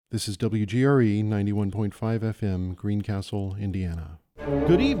This is WGRE 91.5 FM, Greencastle, Indiana.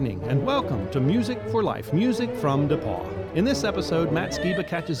 Good evening and welcome to Music for Life, music from DePaul. In this episode, Matt Skiba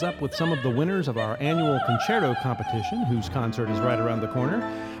catches up with some of the winners of our annual concerto competition, whose concert is right around the corner.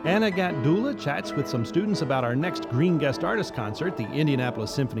 Anna Gatdula chats with some students about our next Green Guest Artist concert, the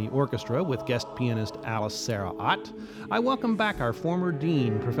Indianapolis Symphony Orchestra, with guest pianist Alice Sarah Ott. I welcome back our former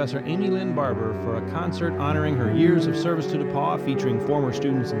dean, Professor Amy Lynn Barber, for a concert honoring her years of service to DePaul, featuring former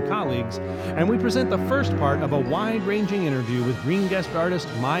students and colleagues. And we present the first part of a wide-ranging interview with Green Guest artist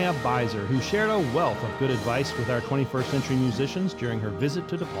Maya Beiser, who shared a wealth of good advice with our 21st century musicians during her visit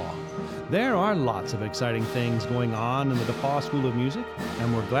to DePaul. There are lots of exciting things going on in the DePaul School of Music,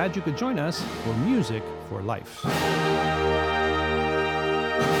 and we're glad you could join us for Music for Life.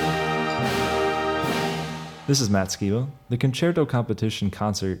 This is Matt Skiba. The Concerto Competition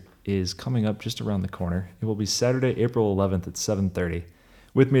concert is coming up just around the corner. It will be Saturday, April 11th at 7:30.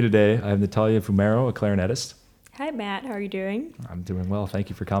 With me today, I have Natalia Fumero, a clarinetist. Hi, Matt. How are you doing? I'm doing well. Thank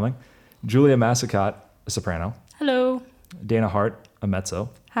you for coming. Julia Massicott, a soprano. Hello. Dana Hart, a mezzo.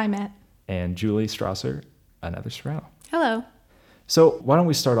 Hi, Matt. And Julie Strasser, another soprano. Hello. So why don't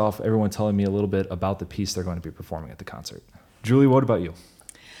we start off, everyone telling me a little bit about the piece they're going to be performing at the concert. Julie, what about you?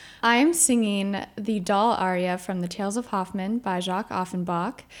 I'm singing the doll aria from The Tales of Hoffmann by Jacques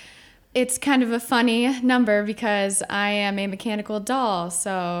Offenbach. It's kind of a funny number because I am a mechanical doll,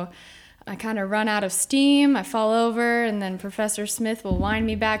 so I kind of run out of steam, I fall over, and then Professor Smith will wind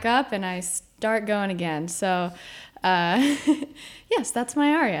me back up, and I start going again. So, yes, that's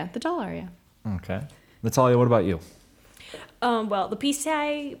my aria, the doll aria. Okay. Natalia, what about you? Well, the piece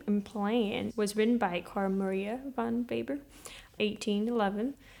I am playing was written by Carl Maria von Weber,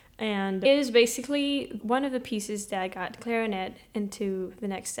 1811. And it is basically one of the pieces that got clarinet into the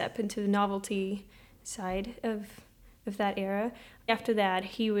next step, into the novelty side of that era. After that,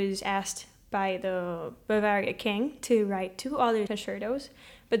 he was asked by the Bavaria king to write 2 other concertos,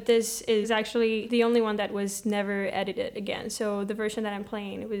 but this is actually the only one that was never edited again. So the version that I'm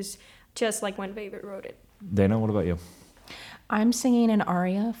playing, it was just like when Weber wrote it. Dana, what about you? I'm singing an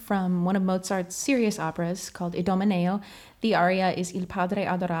aria from one of Mozart's serious operas called Idomeneo. The aria is Il Padre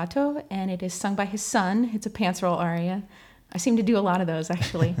Adorato, and it is sung by his son. It's a pants roll aria. I seem to do a lot of those,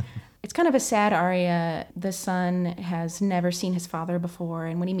 actually. It's kind of a sad aria. The son has never seen his father before,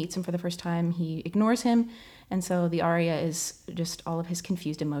 and when he meets him for the first time, he ignores him. And so the aria is just all of his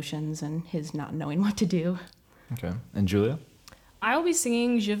confused emotions and his not knowing what to do. Okay. And Julia? I will be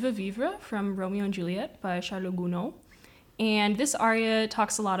singing Je veux vivre from Romeo and Juliet by Charles Gounod. And this aria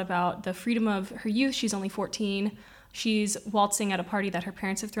talks a lot about the freedom of her youth. She's only 14. She's waltzing at a party that her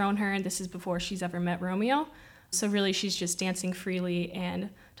parents have thrown her, and this is before she's ever met Romeo. So really, she's just dancing freely and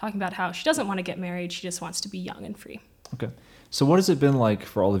talking about how she doesn't want to get married. She just wants to be young and free. Okay. So what has it been like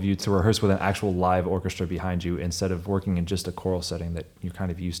for all of you to rehearse with an actual live orchestra behind you instead of working in just a choral setting that you're kind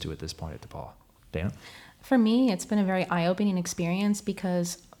of used to at this point at DePaul? Dana? For me, it's been a very eye-opening experience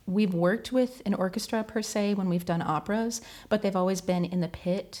because we've worked with an orchestra per se when we've done operas, but they've always been in the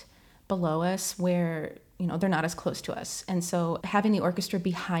pit below us where, they're not as close to us. And so having the orchestra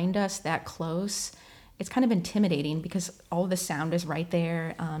behind us that close, it's kind of intimidating because all of the sound is right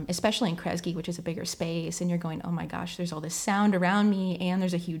there, especially in Kresge, which is a bigger space. And you're going, oh my gosh, there's all this sound around me and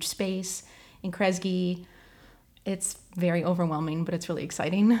there's a huge space. In Kresge, it's very overwhelming, but it's really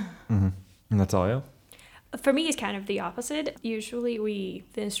exciting. Mm-hmm. And Natalia? For me, it's kind of the opposite. Usually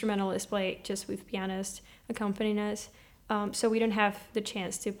the instrumentalists play just with pianists accompanying us. So we don't have the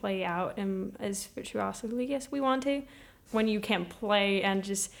chance to play out as virtuosely as we want to. When you can play and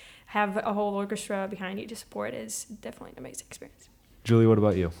just have a whole orchestra behind you to support is definitely an amazing experience. Julie, what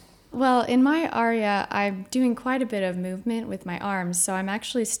about you? Well, in my aria, I'm doing quite a bit of movement with my arms, so I'm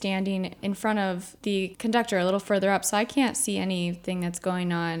actually standing in front of the conductor a little further up, so I can't see anything that's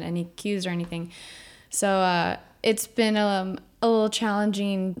going on, any cues or anything. So it's been a little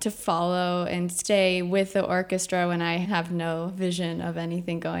challenging to follow and stay with the orchestra when I have no vision of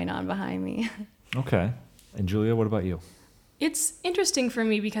anything going on behind me. Okay. And Julia, what about you? It's interesting for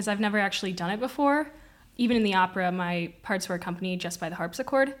me because I've never actually done it before. Even in the opera, my parts were accompanied just by the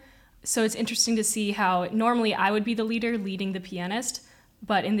harpsichord. So it's interesting to see how normally I would be the leader leading the pianist,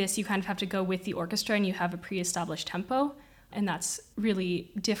 but in this you kind of have to go with the orchestra and you have a pre-established tempo, and that's really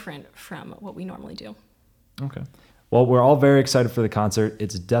different from what we normally do. Okay. Well, we're all very excited for the concert.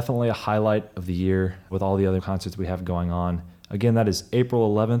 It's definitely a highlight of the year with all the other concerts we have going on. Again, that is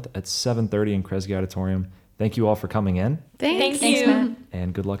April 11th at 7:30 in Kresge Auditorium. Thank you all for coming in. Thank you. Matt.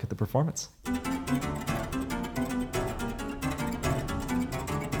 And good luck at the performance.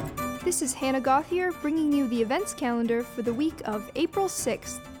 This is Hannah Gothier bringing you the events calendar for the week of April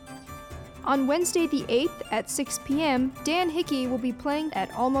 6th. On Wednesday the 8th at 6 p.m., Dan Hickey will be playing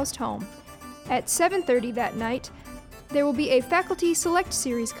at Almost Home. At 7:30 that night, there will be a Faculty Select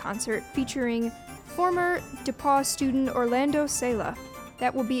Series concert featuring former DePauw student Orlando Sala.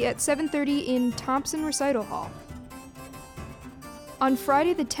 That will be at 7:30 in Thompson Recital Hall. On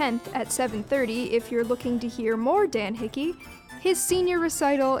Friday the 10th at 7:30, if you're looking to hear more Dan Hickey, his senior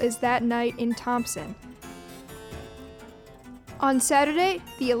recital is that night in Thompson. On Saturday,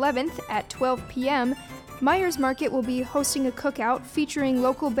 the 11th at 12 p.m., Myers Market will be hosting a cookout featuring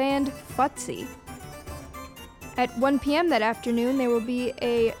local band Futzy. At 1 p.m. that afternoon, there will be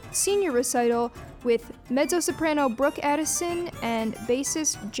a senior recital with mezzo-soprano Brooke Addison and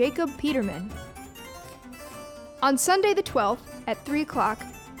bassist Jacob Peterman. On Sunday the 12th at 3 o'clock,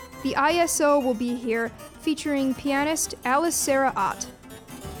 the ISO will be here featuring pianist Alice Sarah Ott.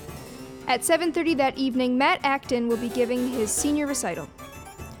 At 7:30 that evening, Matt Acton will be giving his senior recital.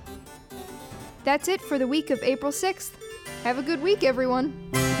 That's it for the week of April 6th. Have a good week, everyone.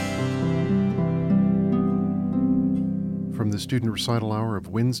 From the student recital hour of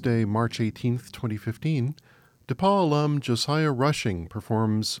Wednesday, March 18th, 2015, DePauw alum Josiah Rushing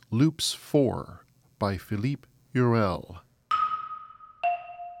performs Loops 4 by Philippe Urel.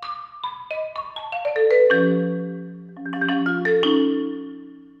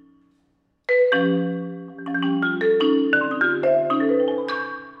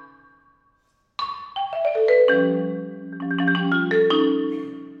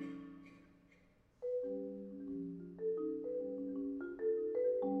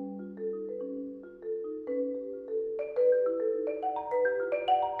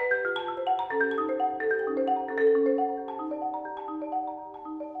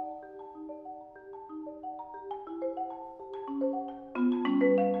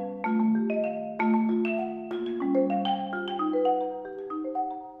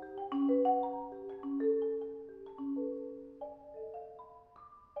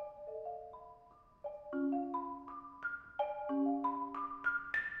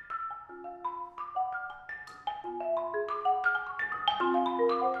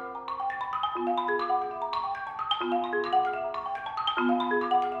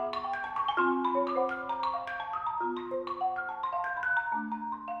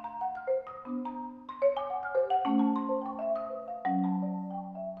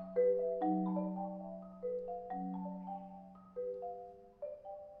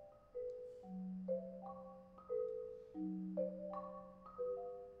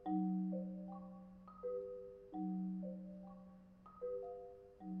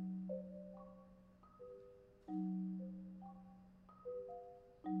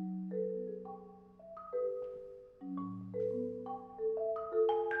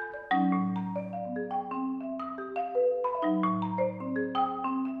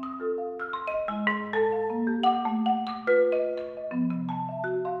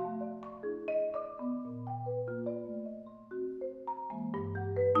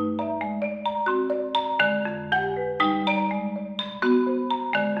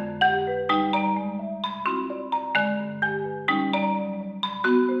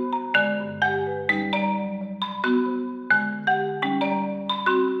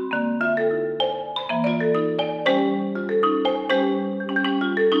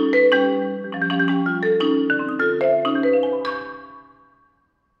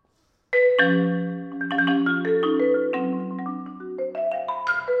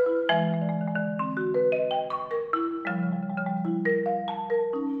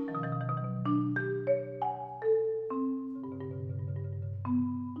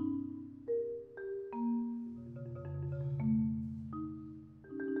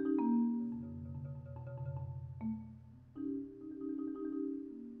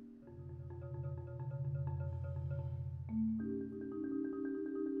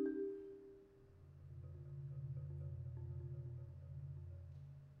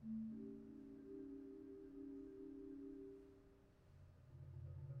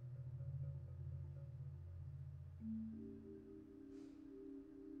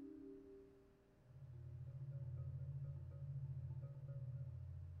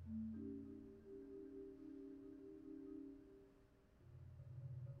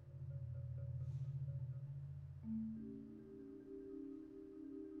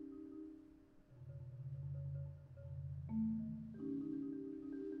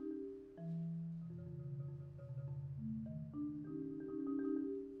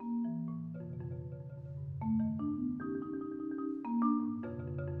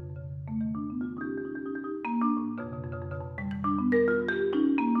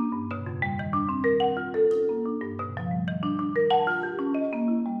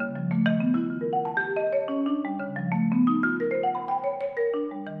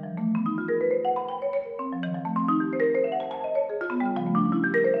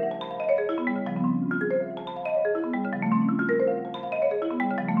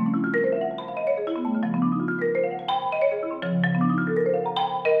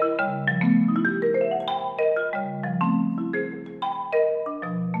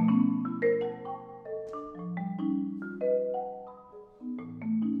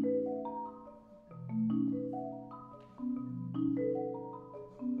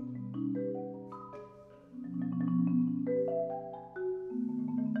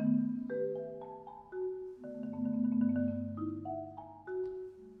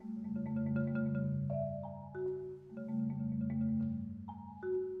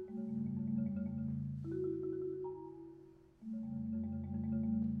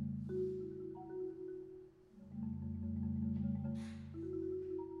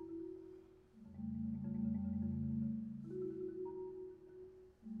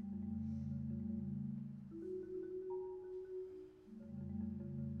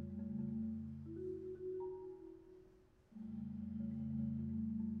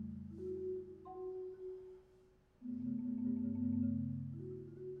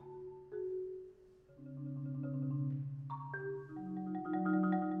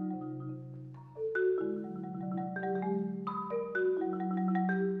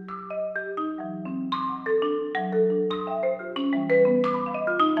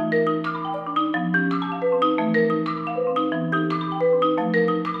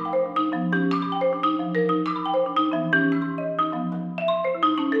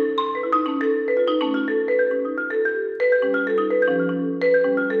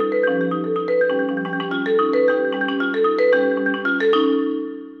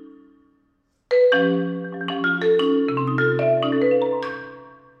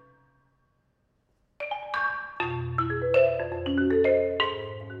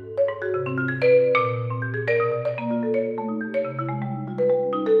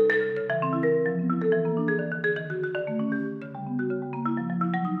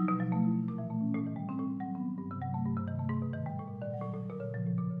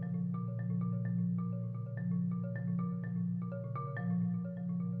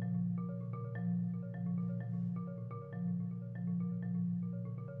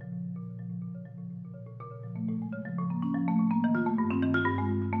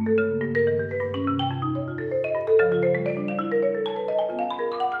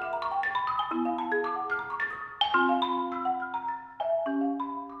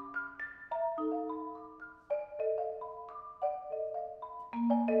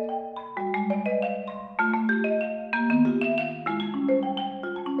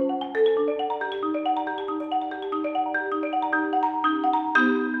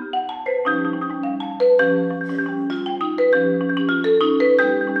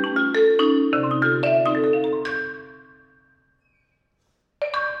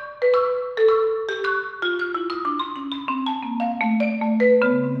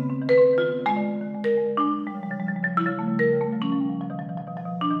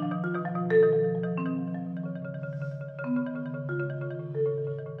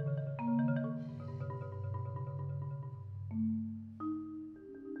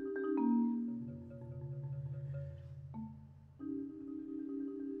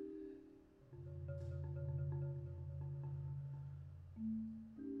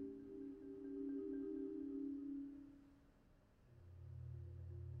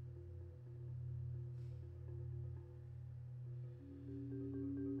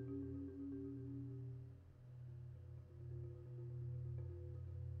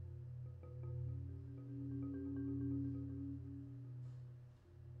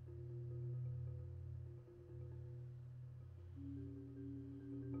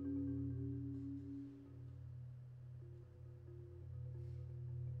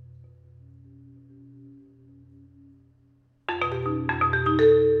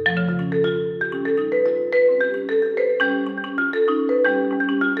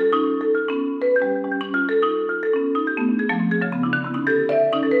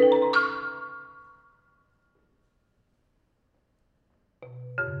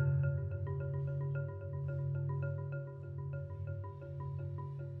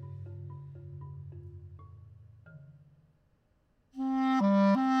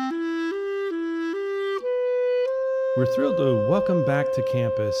 We're thrilled to welcome back to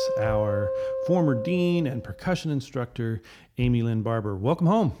campus our former dean and percussion instructor, Amy Lynn Barber. Welcome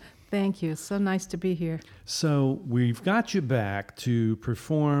home. Thank you. So nice to be here. So we've got you back to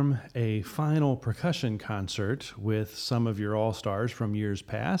perform a final percussion concert with some of your all-stars from years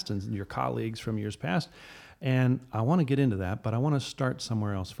past and your colleagues from years past. And I want to get into that, but I want to start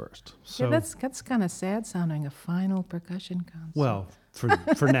somewhere else first. So, Yeah, that's kind of sad sounding, a final percussion concert. well, for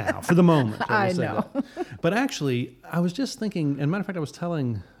now, for the moment. I will say know. that. But actually, I was just thinking, and matter of fact, I was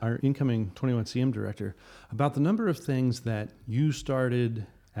telling our incoming 21CM director about the number of things that you started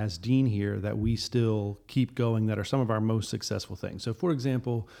as dean here that we still keep going that are some of our most successful things. So, for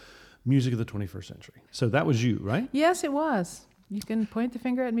example, music of the 21st century. So that was you, right? Yes, it was. You can point the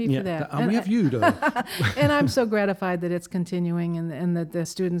finger at me for that. We have you, though. And I'm so gratified that it's continuing and that the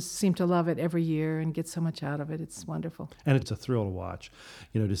students seem to love it every year and get so much out of it. It's wonderful. And it's a thrill to watch,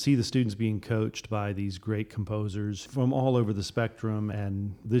 to see the students being coached by these great composers from all over the spectrum.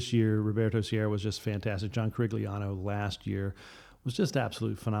 And this year, Roberto Sierra was just fantastic. John Corigliano last year was just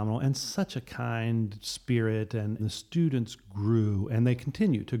absolutely phenomenal, and such a kind spirit, and the students grew, and they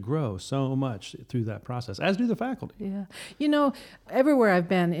continue to grow so much through that process, as do the faculty. Yeah. Everywhere I've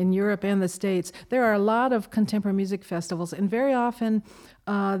been, in Europe and the States, there are a lot of contemporary music festivals, and very often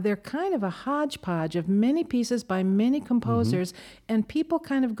they're kind of a hodgepodge of many pieces by many composers, and people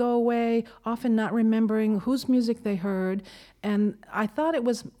kind of go away, often not remembering whose music they heard. And I thought it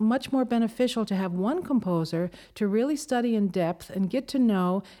was much more beneficial to have one composer to really study in depth and get to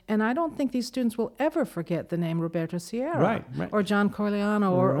know. And I don't think these students will ever forget the name Roberto Sierra Right. or John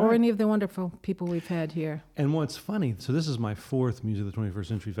Corigliano or Right. any of the wonderful people we've had here. And what's funny, so this is my fourth Music of the 21st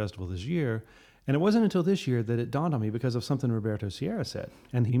Century Festival this year, and it wasn't until this year that it dawned on me because of something Roberto Sierra said.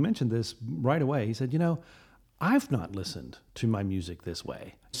 And he mentioned this right away. He said, I've not listened to my music this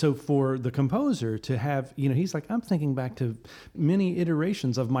way. So for the composer to have, he's like, I'm thinking back to many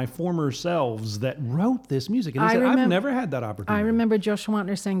iterations of my former selves that wrote this music. And he said, I've never had that opportunity. I remember Joe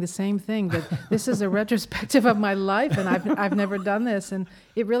Schwantner saying the same thing, that this is a retrospective of my life, and I've never done this. And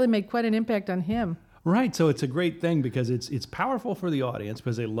it really made quite an impact on him. Right, so it's a great thing because it's powerful for the audience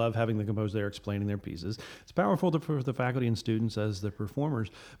because they love having the composer there explaining their pieces. It's powerful for the faculty and students as the performers.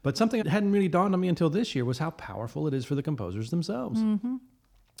 But something that hadn't really dawned on me until this year was how powerful it is for the composers themselves. Mm-hmm.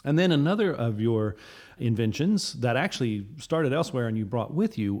 And then another of your inventions that actually started elsewhere and you brought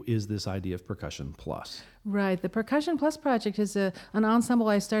with you is this idea of Percussion Plus. Right. The Percussion Plus project is an ensemble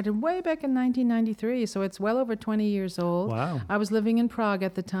I started way back in 1993, so it's well over 20 years old. Wow. I was living in Prague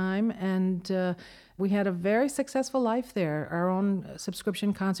at the time, and we had a very successful life there, our own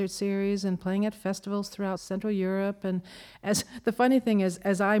subscription concert series and playing at festivals throughout Central Europe. And as the funny thing is,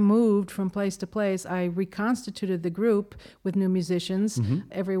 as I moved from place to place, I reconstituted the group with new musicians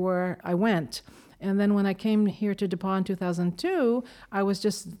everywhere I went. And then when I came here to DePauw in 2002, I was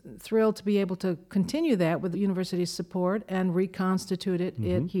just thrilled to be able to continue that with the university's support and reconstitute it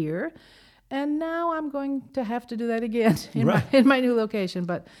here. And now I'm going to have to do that again in my new location.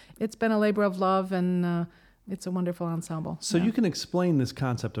 But it's been a labor of love, and it's a wonderful ensemble. So you can explain this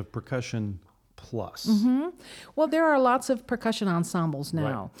concept of Percussion Plus. Well, there are lots of percussion ensembles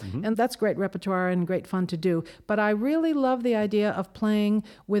now, and that's great repertoire and great fun to do. But I really love the idea of playing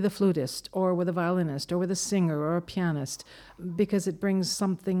with a flutist or with a violinist or with a singer or a pianist, because it brings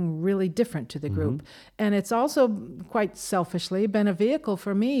something really different to the group. And it's also, quite selfishly, been a vehicle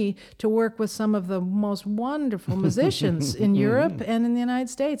for me to work with some of the most wonderful musicians in Europe and in the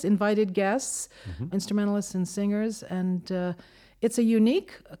United States, invited guests, instrumentalists and singers, and it's a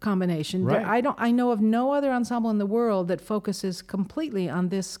unique combination. Right. I know of no other ensemble in the world that focuses completely on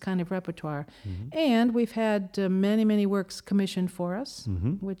this kind of repertoire. And we've had many, many works commissioned for us,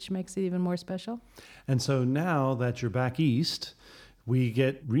 which makes it even more special. And so now that you're back east, we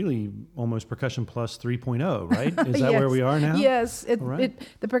get really almost Percussion Plus 3.0, right? Is that where we are now? Yes. Right.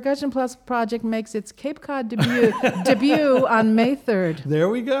 The Percussion Plus project makes its Cape Cod debut on May 3rd. There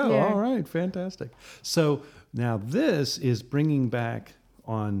we go. Yeah. All right, fantastic. So now this is bringing back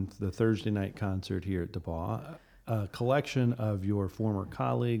on the Thursday night concert here at DePauw a collection of your former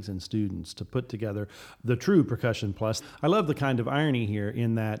colleagues and students to put together the true Percussion Plus. I love the kind of irony here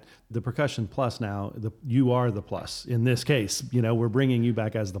in that the Percussion Plus now, you are the plus. In this case, we're bringing you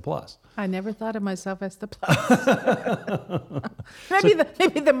back as the plus. I never thought of myself as the plus.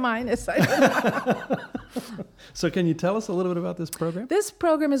 maybe the minus. I don't know. So can you tell us a little bit about this program? This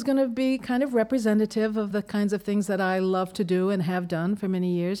program is going to be kind of representative of the kinds of things that I love to do and have done for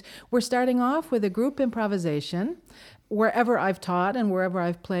many years. We're starting off with a group improvisation. Wherever I've taught and wherever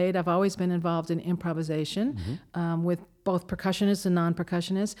I've played, I've always been involved in improvisation with both percussionists and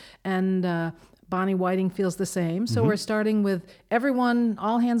non-percussionists. And Bonnie Whiting feels the same. So we're starting with everyone,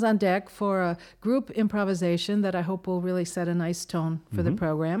 all hands on deck for a group improvisation that I hope will really set a nice tone for the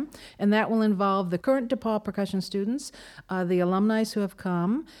program. And that will involve the current DePaul percussion students, the alumni who have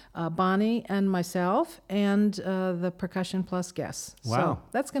come, Bonnie and myself, and the Percussion Plus guests. Wow. So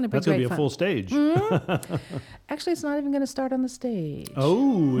that's going to be That's great going to be a fun. full stage. Actually, it's not even going to start on the stage.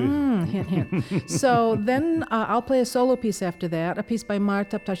 Oh. Hint, hint. So then I'll play a solo piece after that, a piece by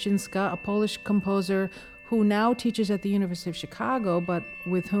Marta Ptaszyńska, a Polish composer who now teaches at the University of Chicago, but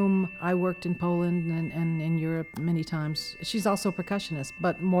with whom I worked in Poland and in Europe many times. She's also a percussionist,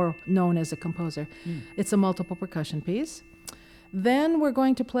 but more known as a composer. It's a multiple percussion piece. Then we're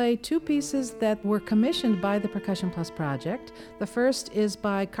going to play two pieces that were commissioned by the Percussion Plus project. The first is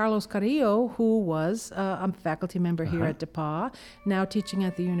by Carlos Carrillo, who was a faculty member here at DePaul, now teaching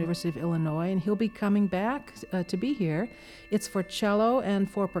at the University of Illinois, and he'll be coming back to be here. It's for cello and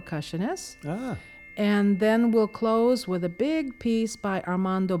for percussionists. Ah. And then we'll close with a big piece by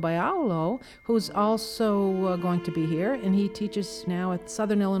Armando Baiaulo, who's also going to be here, and he teaches now at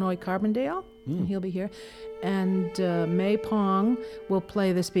Southern Illinois Carbondale, and he'll be here. And May Pong will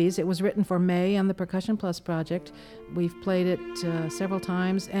play this piece. It was written for May on the Percussion Plus project. We've played it several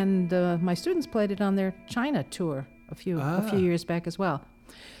times, and my students played it on their China tour a few years back as well.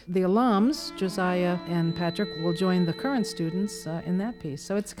 The alums, Josiah and Patrick, will join the current students in that piece.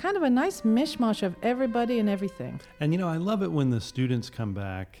 So it's kind of a nice mishmash of everybody and everything. And I love it when the students come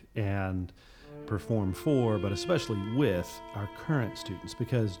back and perform for, but especially with our current students,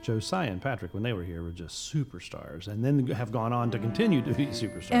 because Josiah and Patrick, when they were here, were just superstars, and then have gone on to continue to be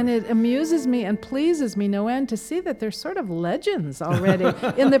superstars. And it amuses me and pleases me no end to see that they're sort of legends already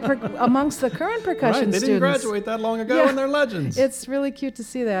amongst the current percussion right, they students. didn't graduate that long ago, Yeah. and they're legends. It's really cute to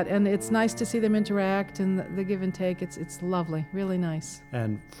see that, and it's nice to see them interact and the give and take. It's lovely, really nice.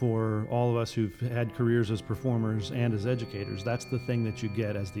 And for all of us who've had careers as performers and as educators, that's the thing that you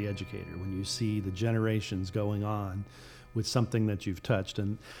get as the educator, when you see the generations going on with something that you've touched.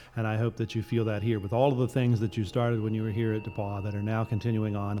 And I hope that you feel that here with all of the things that you started when you were here at DePaul that are now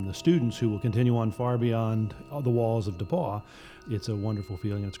continuing on, and the students who will continue on far beyond the walls of DePaul. It's a wonderful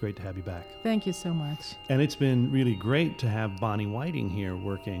feeling. It's great to have you back. Thank you so much. And it's been really great to have Bonnie Whiting here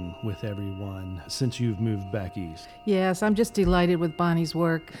working with everyone since you've moved back east. Yes, I'm just delighted with Bonnie's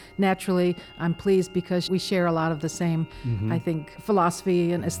work. Naturally, I'm pleased because we share a lot of the same, I think,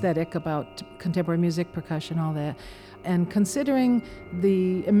 philosophy and aesthetic about contemporary music, percussion, all that. And considering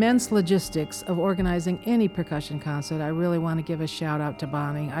the immense logistics of organizing any percussion concert, I really want to give a shout out to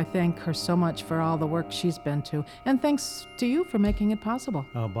Bonnie. I thank her so much for all the work she's been to, and thanks to you for making it possible.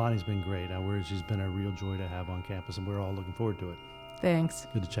 Oh, Bonnie's been great. She's been a real joy to have on campus, and we're all looking forward to it. Thanks.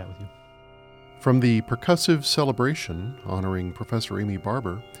 Good to chat with you. From the Percussive Celebration honoring Professor Amy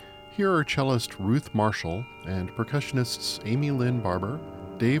Barber, here are cellist Ruth Marshall and percussionists Amy Lynn Barber,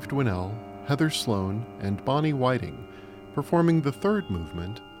 Dave Dwinell, Heather Sloan, and Bonnie Whiting, performing the third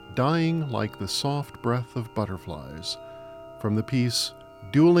movement, Dying Like the Soft Breath of Butterflies, from the piece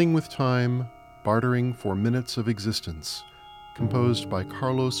Dueling with Time, Bartering for Minutes of Existence, composed by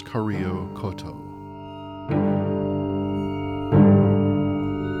Carlos Carrillo Coto.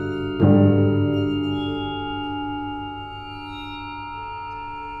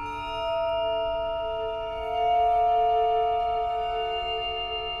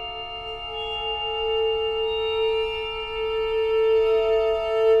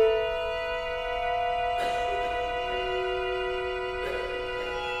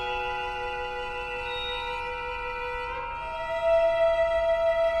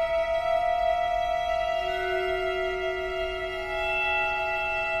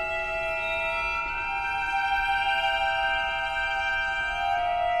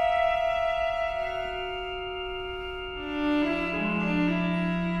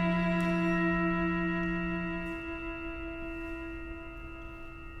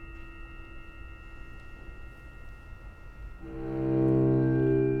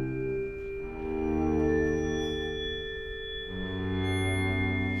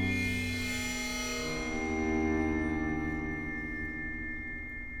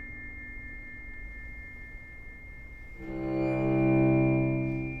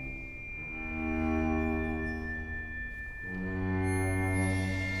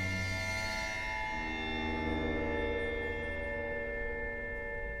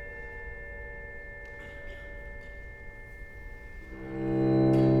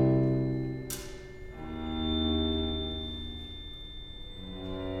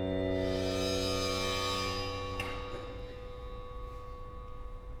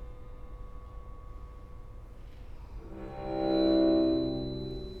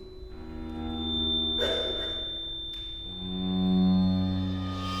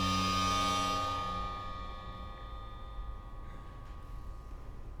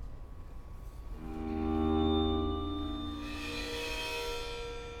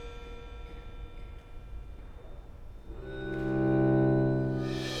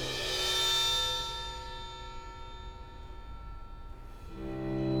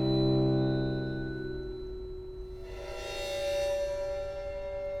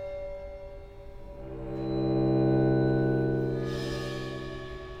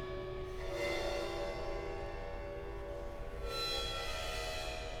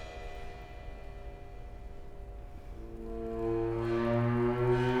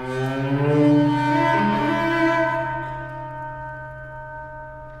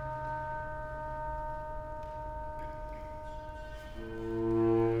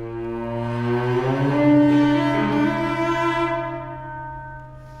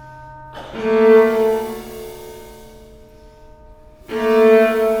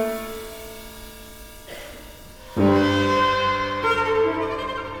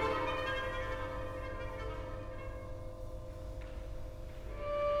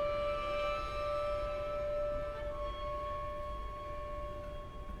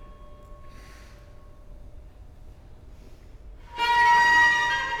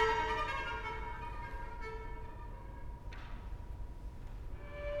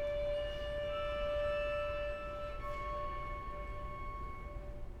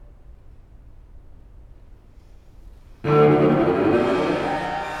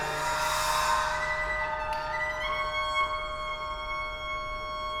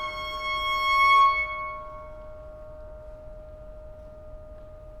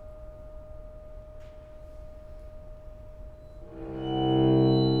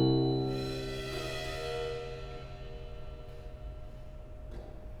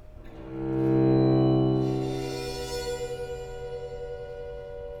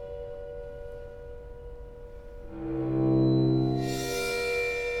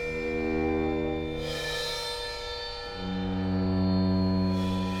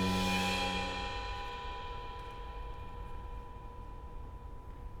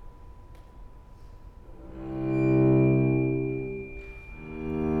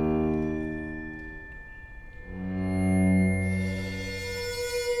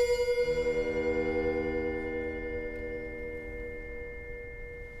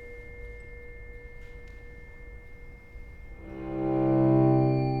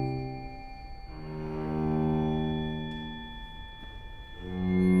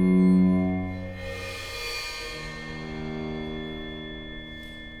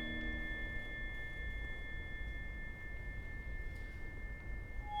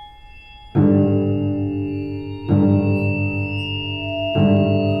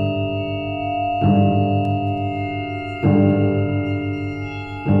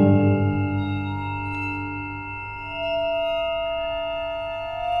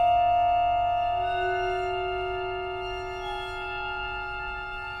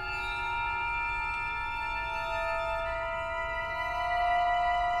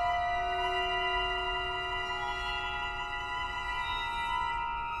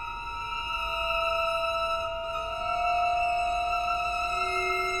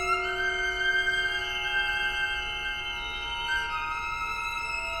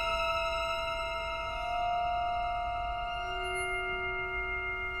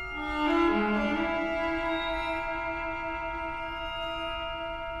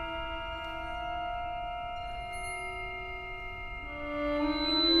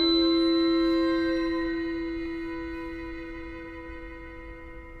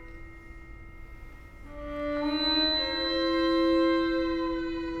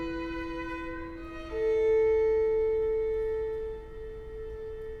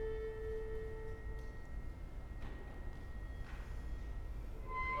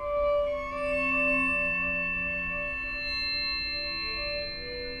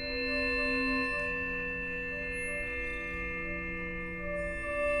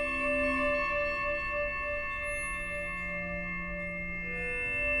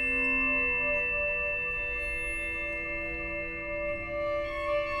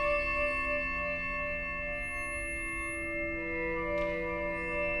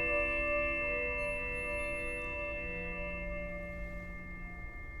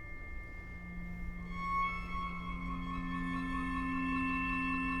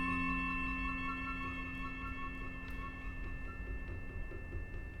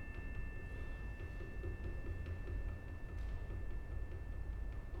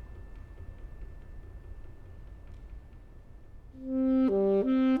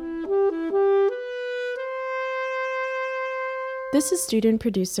 This is student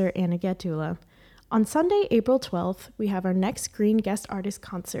producer Anna Gatula. On Sunday, April 12th, we have our next Green Guest Artist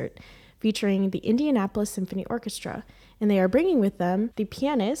Concert featuring the Indianapolis Symphony Orchestra, and they are bringing with them the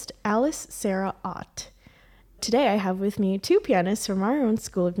pianist Alice Sarah Ott. Today I have with me two pianists from our own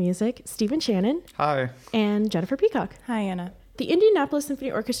School of Music, Stephen Shannon. Hi. And Jennifer Peacock. Hi, Anna. The Indianapolis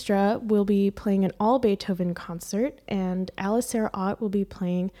Symphony Orchestra will be playing an all-Beethoven concert, and Alice Sarah Ott will be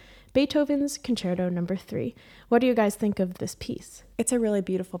playing Beethoven's Concerto No. 3. What do you guys think of this piece? It's a really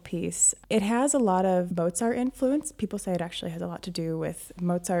beautiful piece. It has a lot of Mozart influence. People say it actually has a lot to do with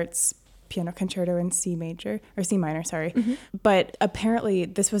Mozart's piano concerto in C minor. Mm-hmm. But apparently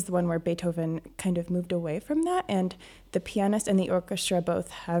this was the one where Beethoven kind of moved away from that, and the pianist and the orchestra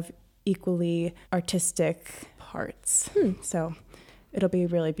both have equally artistic parts. So it'll be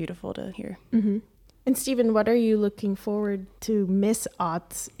really beautiful to hear. Mm-hmm. And Stephen, what are you looking forward to Miss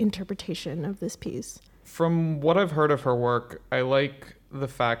Ott's interpretation of this piece? From what I've heard of her work, I like the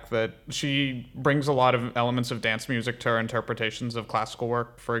fact that she brings a lot of elements of dance music to her interpretations of classical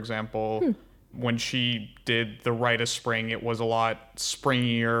work. For example, when she did The Rite of Spring, it was a lot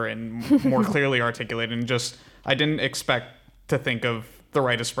springier and more clearly articulated. And just, I didn't expect to think of The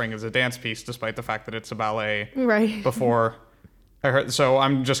Rite of Spring as a dance piece, despite the fact that it's a ballet. Right. Before I heard, so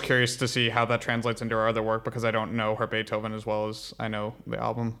I'm just curious to see how that translates into her other work, because I don't know her Beethoven as well as I know the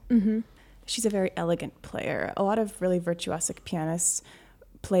album. Mm-hmm. She's a very elegant player. A lot of really virtuosic pianists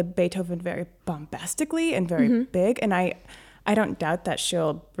play Beethoven very bombastically and very big, and I don't doubt that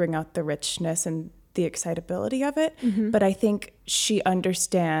she'll bring out the richness and the excitability of it, but I think she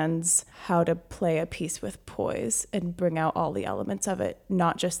understands how to play a piece with poise and bring out all the elements of it,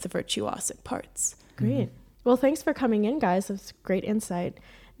 not just the virtuosic parts. Great. Well, thanks for coming in, guys. That's great insight.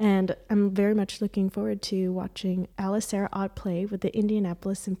 And I'm very much looking forward to watching Alice Sarah Ott play with the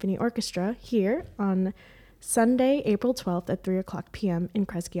Indianapolis Symphony Orchestra here on Sunday, April 12th at 3 o'clock p.m. in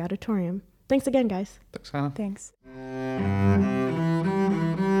Kresge Auditorium. Thanks again, guys. Thanks, Hannah. Thanks.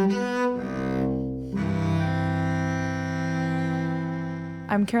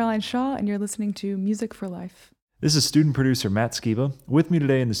 I'm Caroline Shaw, and you're listening to Music for Life. This is student producer Matt Skiba. With me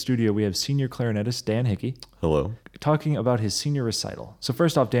today in the studio, we have senior clarinetist Dan Hickey. Hello. Talking about his senior recital. So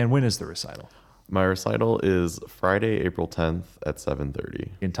first off, Dan, when is the recital? My recital is Friday, April 10th at 7:30.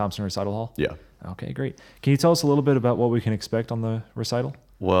 In Thompson Recital Hall? Yeah. Okay, great. Can you tell us a little bit about what we can expect on the recital?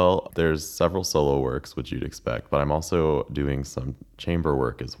 Well, there's several solo works, which you'd expect, but I'm also doing some chamber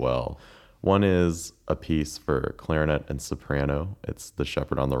work as well. One is a piece for clarinet and soprano. It's The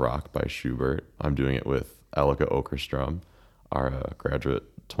Shepherd on the Rock by Schubert. I'm doing it with Elika Åkerström, our graduate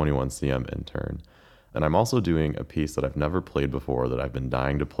 21CM intern. And I'm also doing a piece that I've never played before that I've been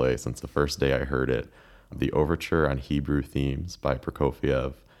dying to play since the first day I heard it, the Overture on Hebrew Themes by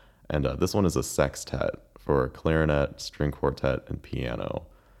Prokofiev. And this one is a sextet for clarinet, string quartet, and piano.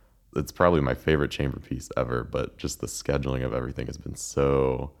 It's probably my favorite chamber piece ever, but just the scheduling of everything has been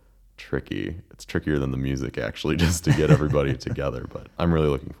so tricky. It's trickier than the music, actually, just to get everybody together, but I'm really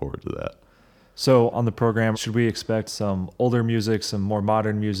looking forward to that. So on the program, should we expect some older music, some more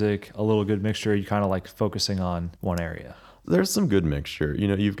modern music, a little good mixture? You kind of like focusing on one area? There's some good mixture. You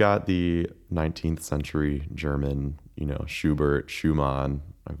know, you've got the 19th century German, Schubert, Schumann,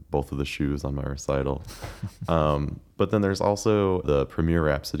 both of the shoes on my recital. But then there's also the Premier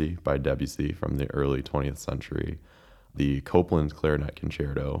Rhapsody by Debussy from the early 20th century, the Copland Clarinet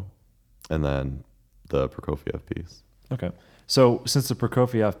Concerto, and then the Prokofiev piece. Okay. So since the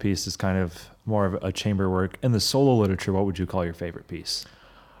Prokofiev piece is kind of more of a chamber work, in the solo literature, what would you call your favorite piece?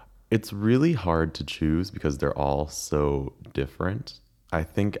 It's really hard to choose because they're all so different. I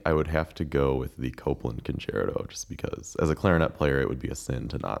think I would have to go with the Copland Concerto just because as a clarinet player, it would be a sin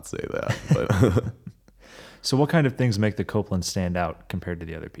to not say that. But So what kind of things make the Copland stand out compared to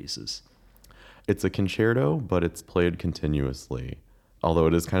the other pieces? It's a concerto, but it's played continuously. Although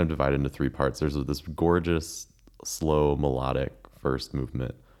it is kind of divided into three parts. There's this gorgeous, slow, melodic first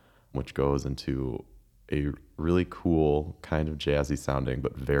movement, which goes into a really cool, kind of jazzy sounding,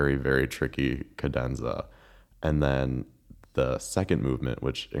 but very, very tricky cadenza. And then the second movement,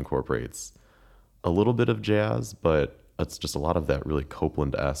 which incorporates a little bit of jazz, but it's just a lot of that really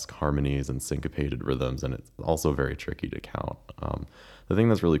Copland-esque harmonies and syncopated rhythms, and it's also very tricky to count. The thing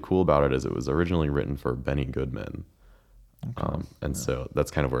that's really cool about it is it was originally written for Benny Goodman. Okay. And so that's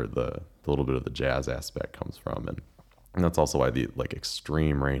kind of where the little bit of the jazz aspect comes from. And that's also why the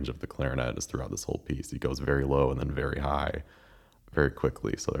extreme range of the clarinet is throughout this whole piece. It goes very low and then very high very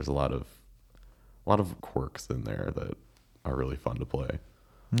quickly. So there's a lot of quirks in there that are really fun to play.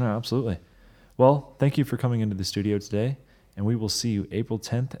 No, absolutely. Well, thank you for coming into the studio today, and we will see you April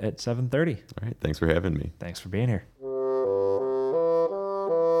 10th at 7:30. All right. Thanks for having me. Thanks for being here.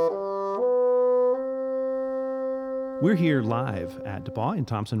 We're here live at DePauw in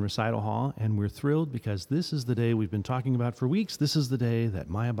Thompson Recital Hall, and we're thrilled because this is the day we've been talking about for weeks. This is the day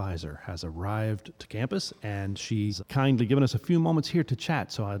that Maya Beiser has arrived to campus, and she's kindly given us a few moments here to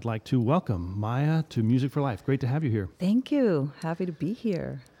chat. So I'd like to welcome Maya to Music for Life. Great to have you here. Thank you. Happy to be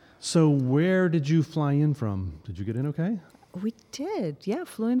here. So where did you fly in from? Did you get in okay? We did. Yeah,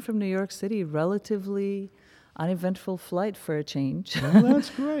 flew in from New York City. Relatively uneventful flight for a change. Oh, that's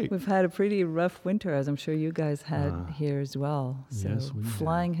great. We've had a pretty rough winter, as I'm sure you guys had here as well. So yes, we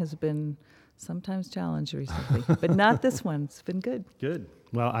flying has been sometimes challenged recently, but not this one. It's been good. Good.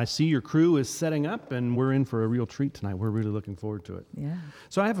 Well, I see your crew is setting up, and we're in for a real treat tonight. We're really looking forward to it. Yeah.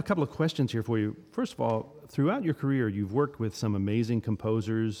 So I have a couple of questions here for you. First of all, throughout your career, you've worked with some amazing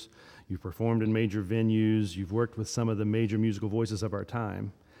composers. You've performed in major venues. You've worked with some of the major musical voices of our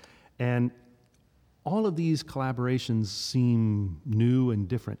time. And all of these collaborations seem new and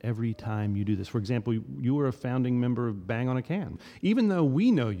different every time you do this. For example, you were a founding member of Bang on a Can. Even though we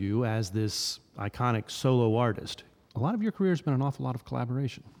know you as this iconic solo artist, a lot of your career has been an awful lot of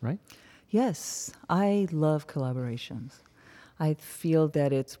collaboration, right? Yes, I love collaborations. I feel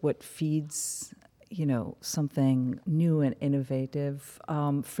that it's what feeds, something new and innovative.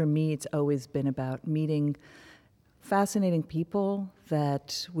 For me, it's always been about meeting fascinating people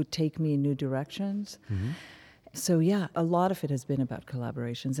that would take me in new directions. Mm-hmm. So yeah, a lot of it has been about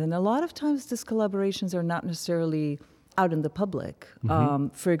collaborations. And a lot of times these collaborations are not necessarily out in the public. Mm-hmm.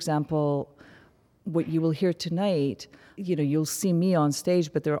 For example, what you will hear tonight, you'll see me on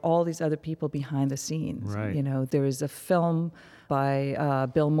stage, but there are all these other people behind the scenes. Right. There is a film by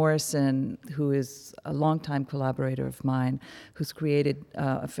Bill Morrison, who is a longtime collaborator of mine, who's created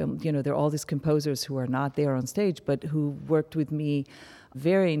a film. There are all these composers who are not there on stage, but who worked with me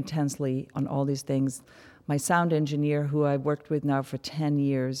very intensely on all these things. My sound engineer, who I've worked with now for 10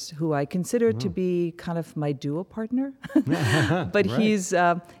 years, who I consider to be kind of my duo partner, but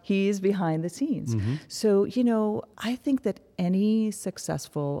right. He is behind the scenes. Mm-hmm. So, I think that any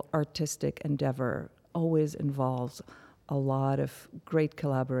successful artistic endeavor always involves a lot of great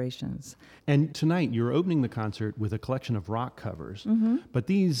collaborations. And tonight you're opening the concert with a collection of rock covers, mm-hmm. but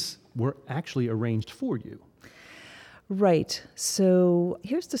these were actually arranged for you. Right. So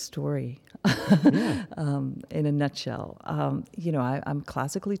here's the story in a nutshell. I'm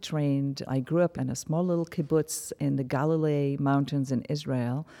classically trained. I grew up in a small little kibbutz in the Galilee Mountains in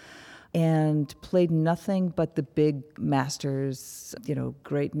Israel and played nothing but the big masters,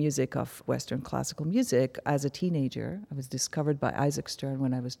 great music of Western classical music as a teenager. I was discovered by Isaac Stern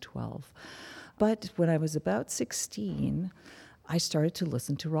when I was 12. But when I was about 16, I started to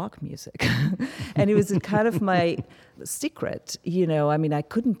listen to rock music. And it was kind of my secret, I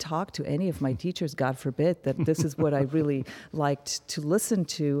couldn't talk to any of my teachers, God forbid, that this is what I really liked to listen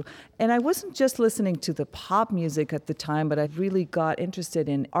to. And I wasn't just listening to the pop music at the time, but I really got interested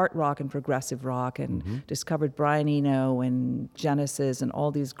in art rock and progressive rock and mm-hmm. discovered Brian Eno and Genesis and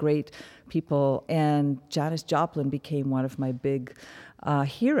all these great people. And Janis Joplin became one of my big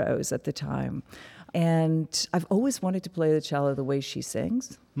heroes at the time. And I've always wanted to play the cello the way she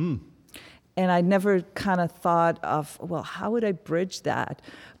sings. Mm. And I never kind of thought of, how would I bridge that?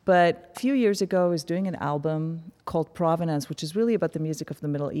 But a few years ago, I was doing an album called Provenance, which is really about the music of the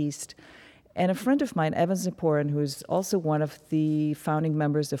Middle East. And a friend of mine, Evan Ziporin, who's also one of the founding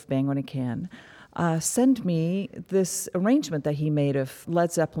members of Bang on a Can, sent me this arrangement that he made of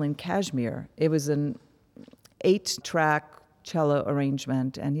Led Zeppelin Kashmir. It was an 8-track cello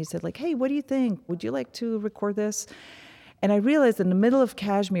arrangement, and he said, hey, what do you think? Would you like to record this? And I realized in the middle of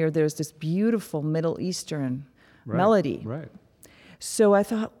Kashmir, there's this beautiful Middle Eastern melody. Right. So I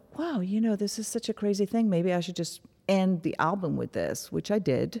thought, wow, this is such a crazy thing. Maybe I should just end the album with this, which I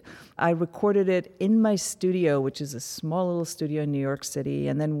did. I recorded it in my studio, which is a small little studio in New York City,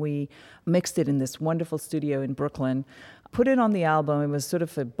 and then we mixed it in this wonderful studio in Brooklyn, put it on the album. It was sort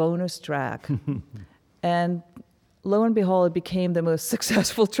of a bonus track. And lo and behold, it became the most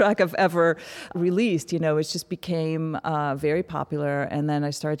successful track I've ever released. It just became very popular. And then I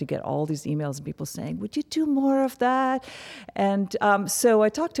started to get all these emails and people saying, would you do more of that? And so I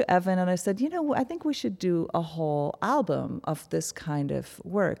talked to Evan and I said, I think we should do a whole album of this kind of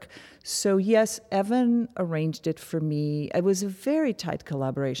work. So yes, Evan arranged it for me. It was a very tight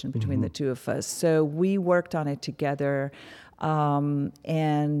collaboration between mm-hmm. the two of us. So we worked on it together.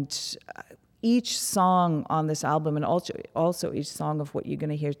 And each song on this album, and also each song of what you're going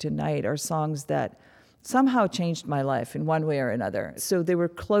to hear tonight, are songs that somehow changed my life in one way or another. So they were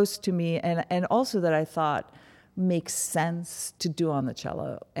close to me, and also that I thought makes sense to do on the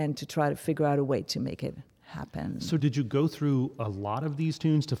cello and to try to figure out a way to make it happen. So did you go through a lot of these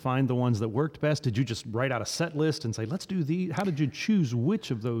tunes to find the ones that worked best? Did you just write out a set list and say, let's do these? How did you choose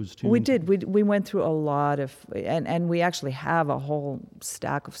which of those tunes? We did. We went through a lot of, and we actually have a whole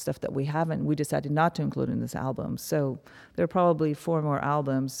stack of stuff that we decided not to include in this album. So there are probably 4 more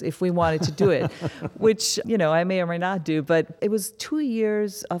albums if we wanted to do it, which, I may or may not do. But it was 2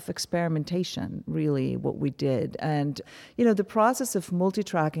 years of experimentation, really, what we did. And, the process of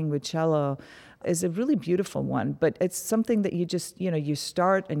multi-tracking with cello is a really beautiful one, but it's something that you just, you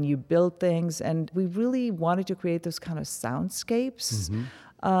start and you build things. And we really wanted to create those kind of soundscapes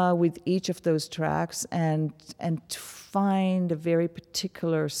with each of those tracks and to find a very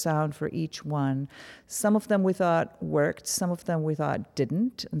particular sound for each one. Some of them we thought worked, some of them we thought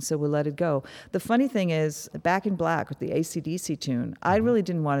didn't, and so we let it go. The funny thing is, Back in Black with the AC/DC tune, I really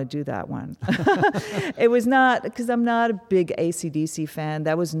didn't want to do that one. It was not, because I'm not a big AC/DC fan.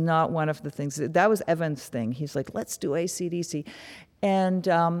 That was not one of the things. That was Evan's thing. He's like, let's do AC/DC. And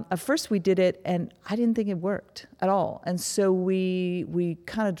at first we did it, and I didn't think it worked at all. And so we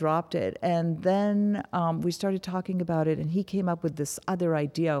kind of dropped it. And then we started talking about it, and he came up with this other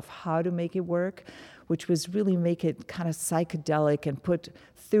idea of how to make it work, which was really make it kind of psychedelic and put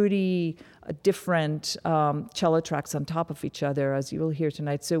 30 different cello tracks on top of each other, as you will hear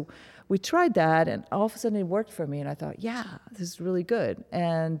tonight. So we tried that, and all of a sudden it worked for me, and I thought, yeah, this is really good.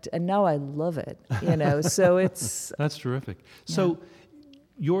 And now I love it, so it's... That's terrific. Yeah. So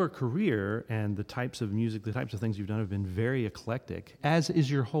your career and the types of music, the types of things you've done have been very eclectic, as is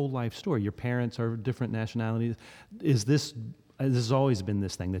your whole life story. Your parents are different nationalities. This has always been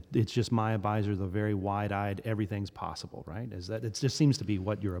this thing, that it's just Maya Beiser, the very wide-eyed, everything's possible, right? It just seems to be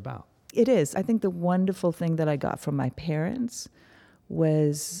what you're about. It is. I think the wonderful thing that I got from my parents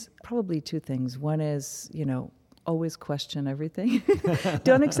was probably 2 things. One is, always question everything.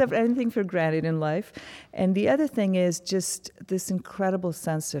 Don't accept anything for granted in life. And the other thing is just this incredible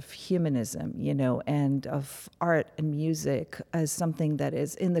sense of humanism, and of art and music as something that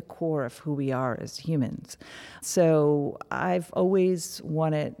is in the core of who we are as humans. So I've always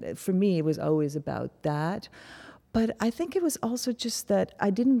wanted, for me, it was always about that. But I think it was also just that I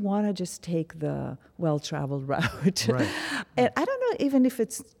didn't want to just take the well-traveled route. Right. And I don't know even if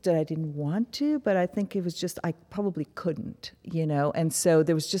it's that I didn't want to, but I think it was just I probably couldn't, And so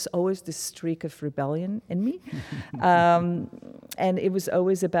there was just always this streak of rebellion in me. And it was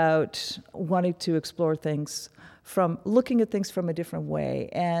always about wanting to explore things from looking at things from a different way.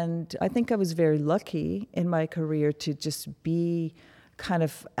 And I think I was very lucky in my career to just be kind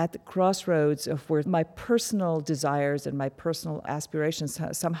of at the crossroads of where my personal desires and my personal aspirations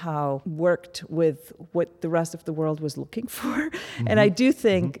somehow worked with what the rest of the world was looking for. Mm-hmm. And I do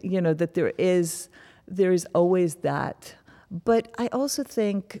think, that there is always that. But I also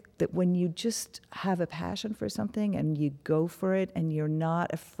think that when you just have a passion for something and you go for it and you're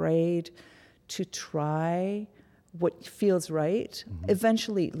not afraid to try what feels right,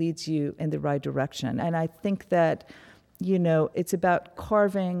 eventually it leads you in the right direction. And I think that it's about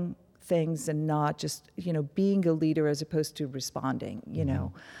carving things and not just, being a leader as opposed to responding,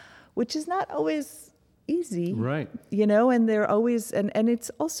 which is not always easy. Right. And they're always, and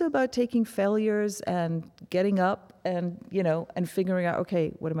it's also about taking failures and getting up and, and figuring out,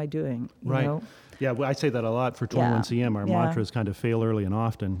 okay, what am I doing? Right. Yeah, well, I say that a lot for 21CM. Our mantra is kind of fail early and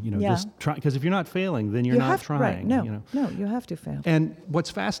often. Just try, because if you're not failing, then you're not trying. Right. No, you have to fail. And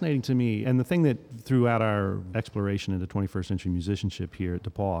what's fascinating to me, and the thing that throughout our exploration into 21st century musicianship here at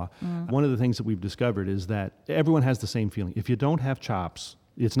DePaul, one of the things that we've discovered is that everyone has the same feeling. If you don't have chops,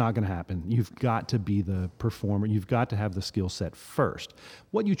 it's not going to happen. You've got to be the performer. You've got to have the skill set first.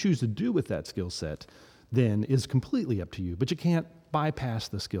 What you choose to do with that skill set then is completely up to you, but you can't bypass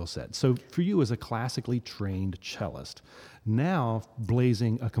the skill set. So for you as a classically trained cellist, now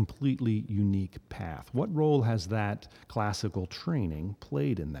blazing a completely unique path, what role has that classical training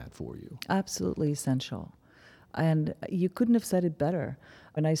played in that for you? Absolutely essential. And you couldn't have said it better.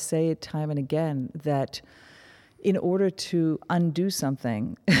 And I say it time and again that in order to undo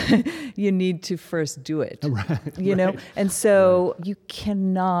something, you need to first do it. Right. And so you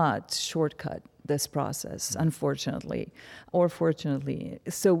cannot shortcut this process, unfortunately, or fortunately.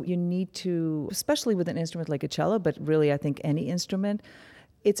 So you need to, especially with an instrument like a cello, but really I think any instrument,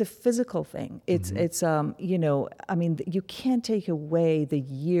 it's a physical thing. It's you can't take away the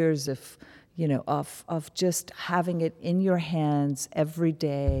years of just having it in your hands every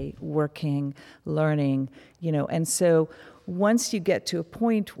day, working, learning, and so once you get to a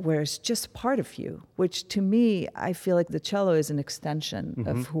point where it's just part of you, which to me, I feel like the cello is an extension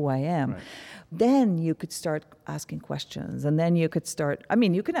of who I am, then you could start asking questions. And then you could start,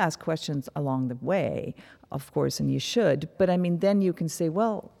 you can ask questions along the way, of course, and you should. But then you can say,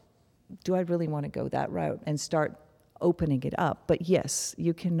 well, do I really want to go that route? And start opening it up. But yes,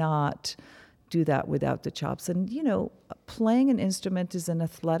 you cannot do that without the chops. And, playing an instrument is an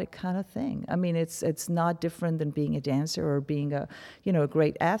athletic kind of thing. It's not different than being a dancer or being a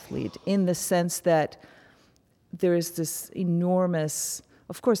great athlete, in the sense that there is this enormous,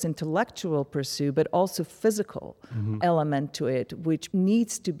 of course, intellectual pursuit, but also physical element to it, which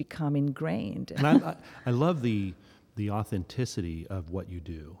needs to become ingrained. And I love the authenticity of what you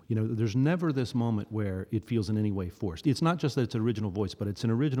do. There's never this moment where it feels in any way forced. It's not just that it's an original voice, but it's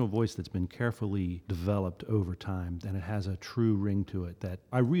an original voice that's been carefully developed over time, and it has a true ring to it that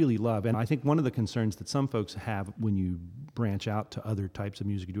I really love. And I think one of the concerns that some folks have when you branch out to other types of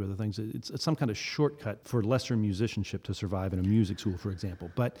music, you do other things, it's some kind of shortcut for lesser musicianship to survive in a music school, for example.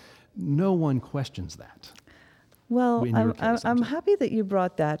 But no one questions that. Well, I'm happy that you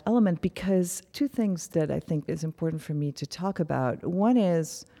brought that element, because two things that I think is important for me to talk about. One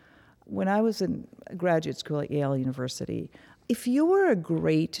is, when I was in graduate school at Yale University, if you were a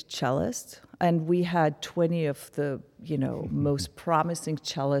great cellist, and we had 20 of the most promising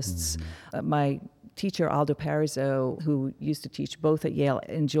cellists, my teacher Aldo Parizo, who used to teach both at Yale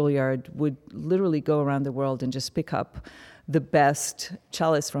and Juilliard, would literally go around the world and just pick up the best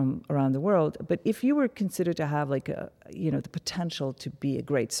cellists from around the world. But if you were considered to have the potential to be a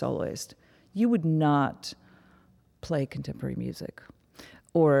great soloist, you would not play contemporary music,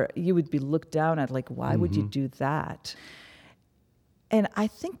 or you would be looked down at, why would you do that? And I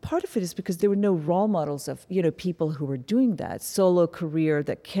think part of it is because there were no role models of, people who were doing that solo career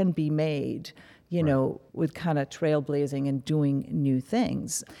that can be made, with kind of trailblazing and doing new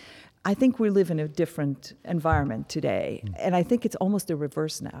things. I think we live in a different environment today. And I think it's almost the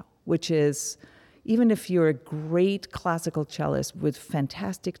reverse now, which is, even if you're a great classical cellist with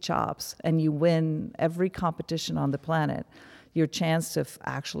fantastic chops and you win every competition on the planet, your chance of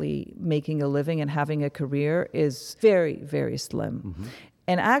actually making a living and having a career is very, very slim.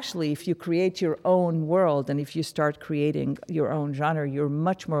 And actually, if you create your own world and if you start creating your own genre, you're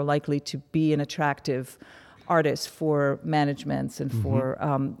much more likely to be an attractive artist for managements and for,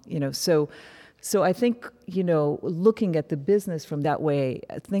 so I think, looking at the business from that way,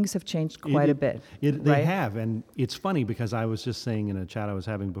 things have changed quite a bit. They have, and it's funny because I was just saying in a chat I was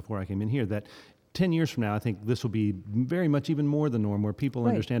having before I came in here that 10 years from now, I think this will be very much even more the norm where people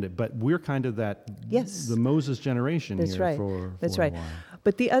understand it. But we're kind of the Moses generation That's here right. for That's a right. while.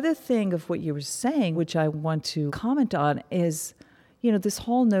 But the other thing of what you were saying, which I want to comment on, is, this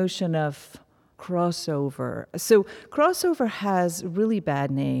whole notion of crossover. So crossover has a really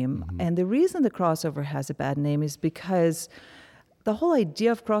bad name. And the reason the crossover has a bad name is because the whole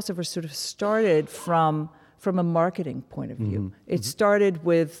idea of crossover sort of started from a marketing point of view. It started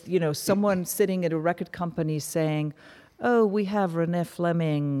with, someone sitting at a record company saying, oh, we have Renee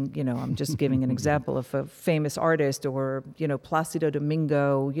Fleming, I'm just giving an example of a famous artist, or, Placido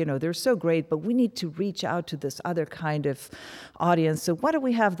Domingo, they're so great, but we need to reach out to this other kind of audience. So why don't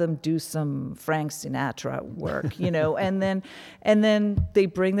we have them do some Frank Sinatra work, and then they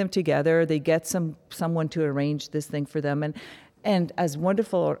bring them together, they get someone to arrange this thing for them. And as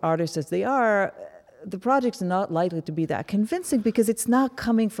wonderful artists as they are, the project's not likely to be that convincing because it's not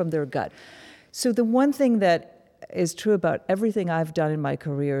coming from their gut. So the one thing that is true about everything I've done in my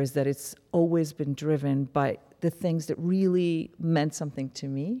career is that it's always been driven by the things that really meant something to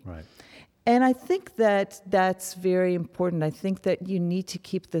me. Right. And I think that that's very important. I think that you need to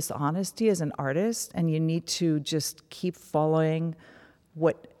keep this honesty as an artist, and you need to just keep following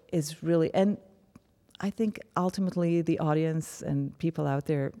what is really, and I think ultimately the audience and people out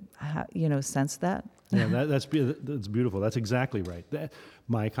there, sense that. Yeah, that's beautiful. That's exactly right.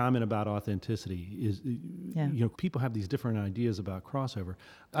 My comment about authenticity is, people have these different ideas about crossover.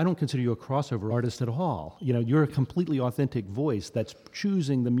 I don't consider you a crossover artist at all. You're a completely authentic voice that's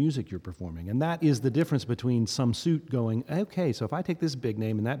choosing the music you're performing. And that is the difference between some suit going, okay, so if I take this big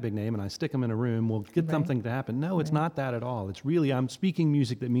name and that big name and I stick them in a room, we'll get something to happen. No, it's not that at all. It's really, I'm speaking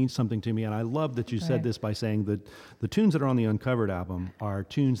music that means something to me. And I love that you said this by saying that the tunes that are on the Uncovered album are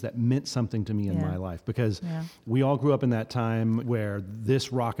tunes that meant something to me in my life. Because we all grew up in that time where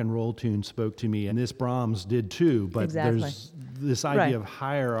this rock and roll tune spoke to me, and this Brahms did too, but there's this idea of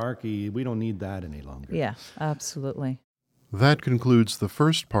hierarchy. We don't need that any longer. Yeah, absolutely. That concludes the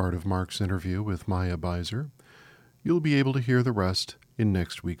first part of Mark's interview with Maya Beiser. You'll be able to hear the rest in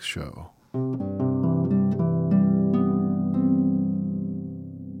next week's show.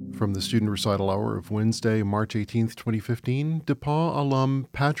 From the student recital hour of Wednesday, March 18th, 2015, DePauw alum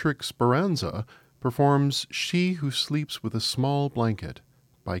Patrick Speranza performs She Who Sleeps with a Small Blanket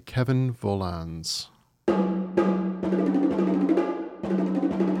by Kevin Volans.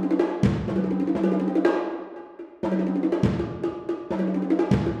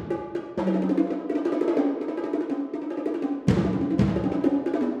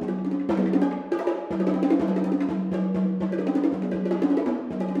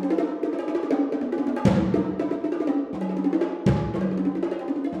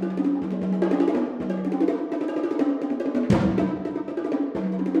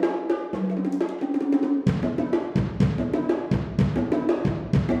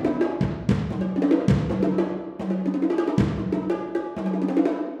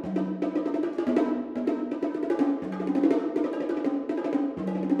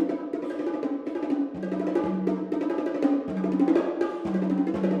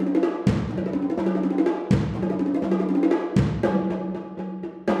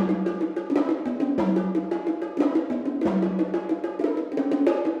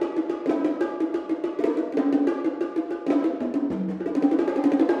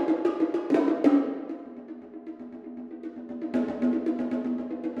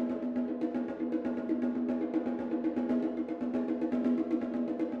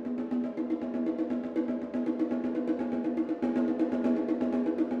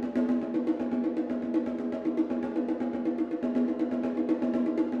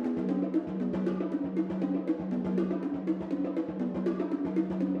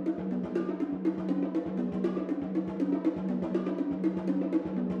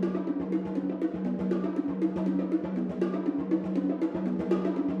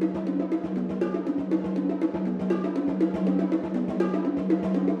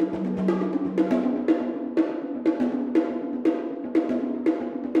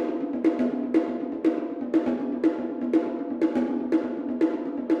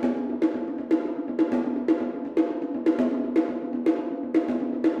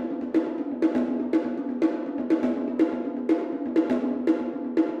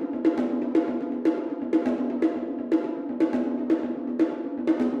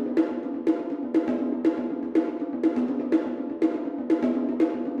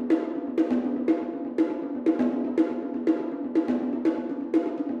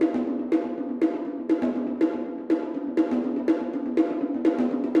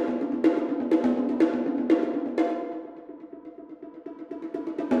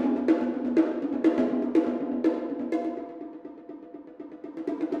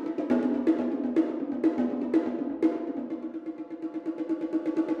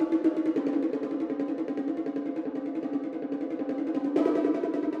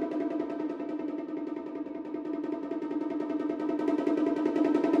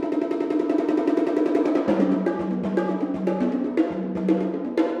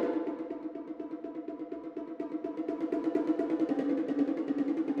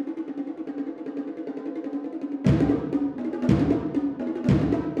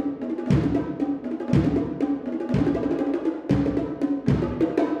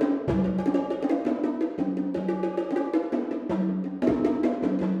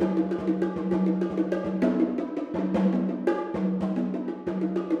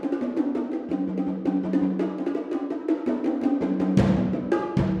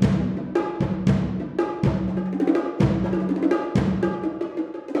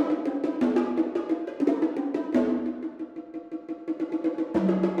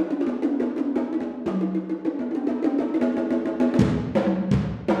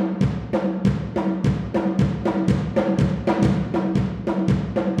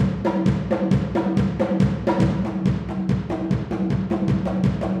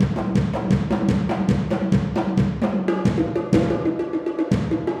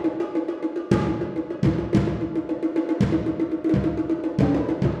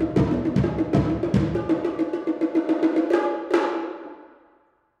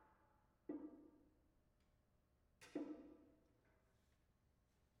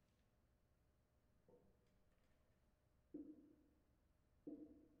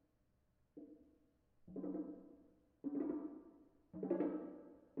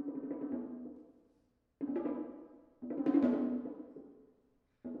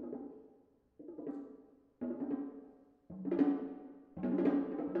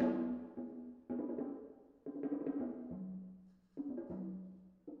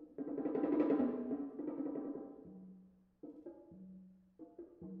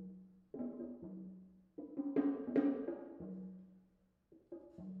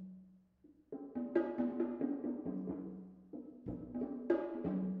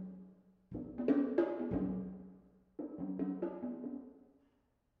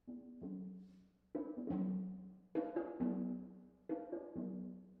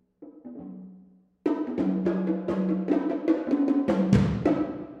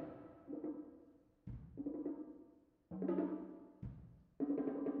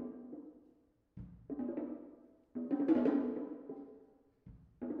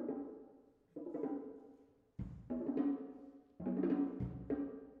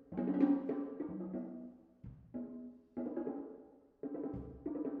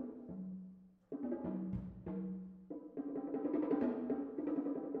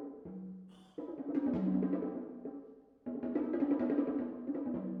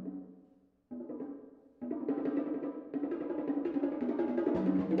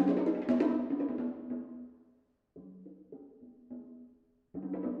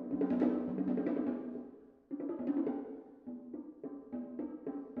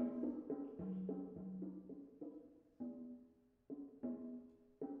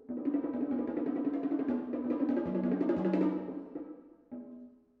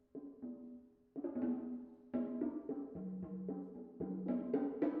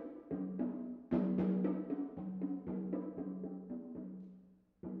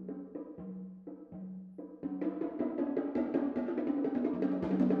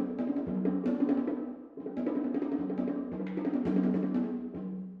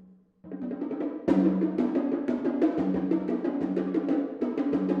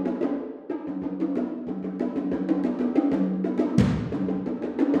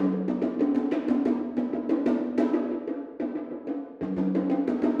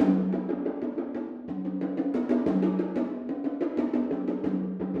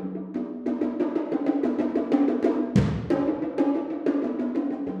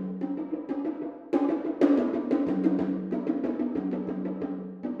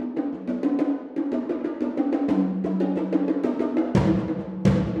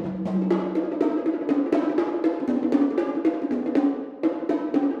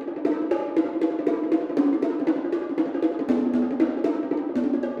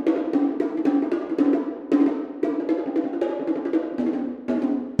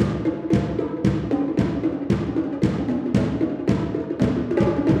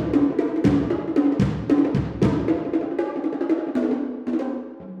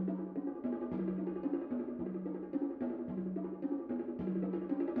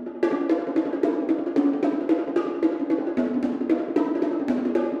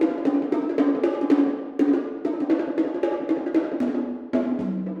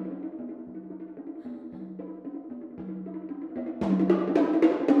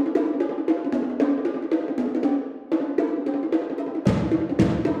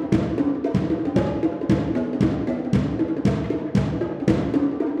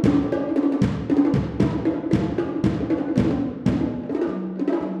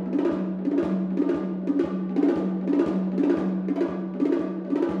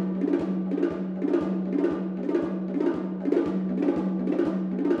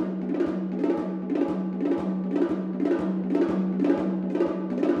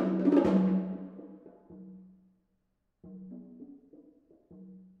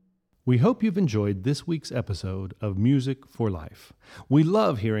 We hope you've enjoyed this week's episode of Music for Life. We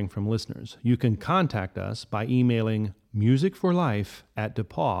love hearing from listeners. You can contact us by emailing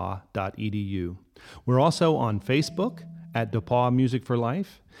musicforlife@depaw.edu. We're also on Facebook at DePaw Music for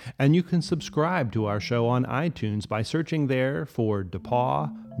Life, and you can subscribe to our show on iTunes by searching there for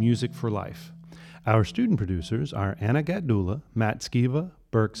DePaw Music for Life. Our student producers are Anna Gatdula, Matt Skiba,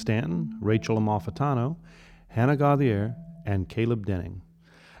 Burke Stanton, Rachel Amalfitano, Hannah Gauthier, and Caleb Denning.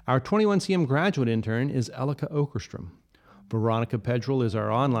 Our 21CM graduate intern is Elika Okerstrom. Veronica Pedrell is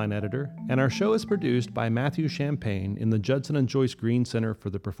our online editor, and our show is produced by Matthew Champagne in the Judson and Joyce Green Center for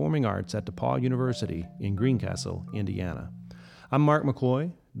the Performing Arts at DePaul University in Greencastle, Indiana. I'm Mark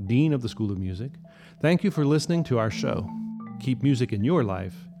McCoy, Dean of the School of Music. Thank you for listening to our show. Keep music in your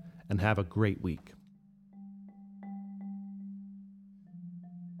life, and have a great week.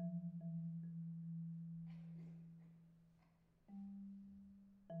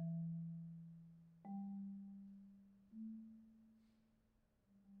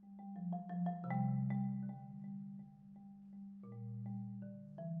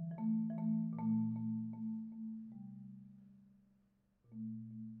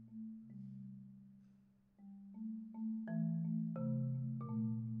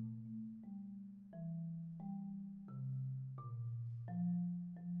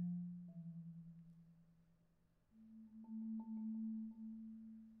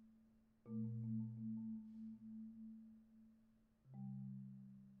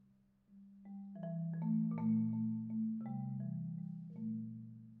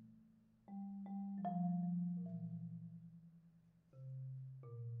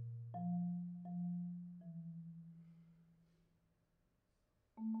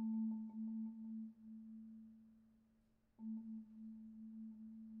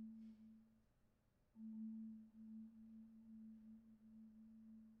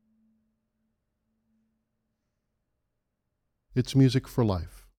 It's Music for Life.